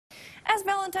As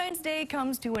Valentine's Day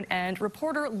comes to an end,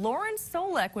 reporter Lauren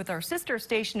Solek with our sister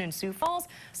station in Sioux Falls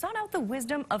sought out the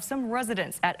wisdom of some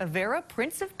residents at Avera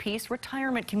Prince of Peace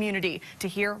Retirement Community to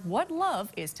hear what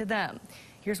love is to them.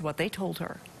 Here's what they told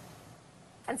her.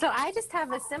 And so I just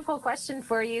have a simple question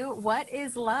for you. What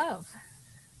is love?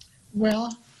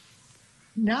 Well,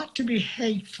 not to be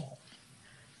hateful,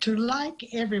 to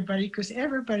like everybody because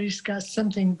everybody's got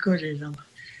something good in them.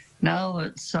 Now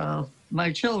it's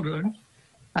my children.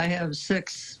 I have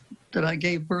 6 that I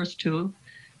gave birth to,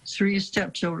 3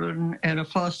 stepchildren and a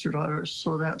foster daughter,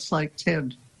 so that's like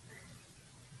 10.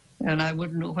 And I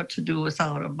wouldn't know what to do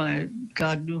without them.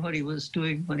 God knew what he was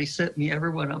doing when he sent me every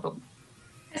one of them.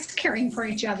 It's caring for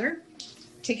each other,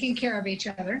 taking care of each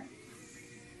other,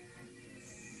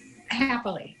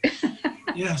 happily.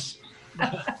 Yes,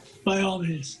 by all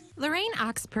means. Lorraine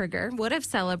Oxperger would have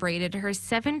celebrated her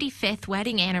 75th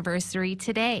wedding anniversary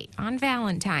today on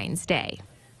Valentine's Day.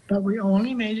 But we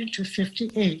only made it to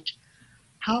 58.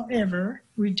 However,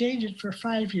 we dated for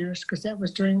 5 years because that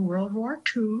was during World War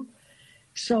II.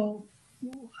 So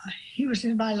he was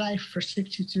in my life for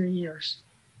 63 years.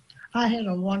 I had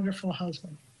a wonderful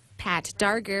husband. Pat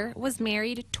Darger was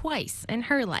married twice in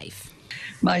her life.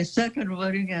 My second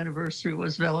wedding anniversary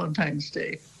was Valentine's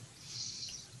Day.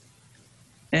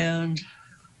 And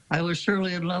I was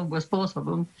surely in love with both of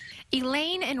them.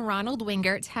 Elaine and Ronald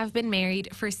Wingert have been married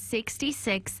for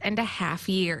 66 and a half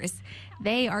years.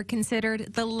 They are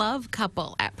considered the love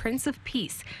couple at Prince of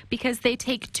Peace because they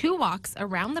take 2 walks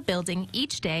around the building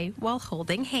each day while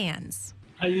holding hands.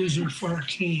 I usually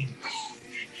 14.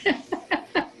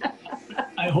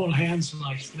 I hold hands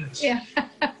like this. Yeah,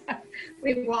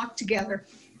 we walk together.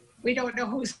 We don't know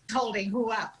who's holding who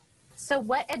up. So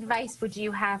what advice would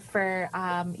you have for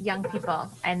young people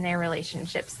and their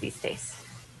relationships these days?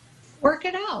 Work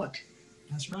it out.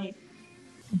 That's right.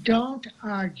 Don't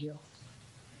argue.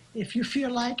 If you feel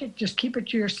like it, just keep it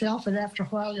to yourself, and after a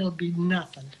while, it'll be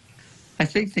nothing. I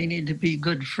think they need to be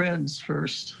good friends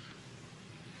first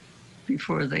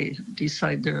before they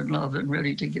decide they're in love and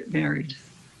ready to get married.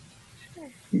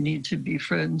 You need to be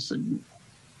friends and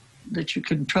that you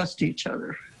can trust each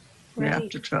other. You have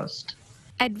to trust.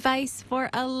 Advice for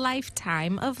a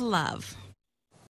lifetime of love.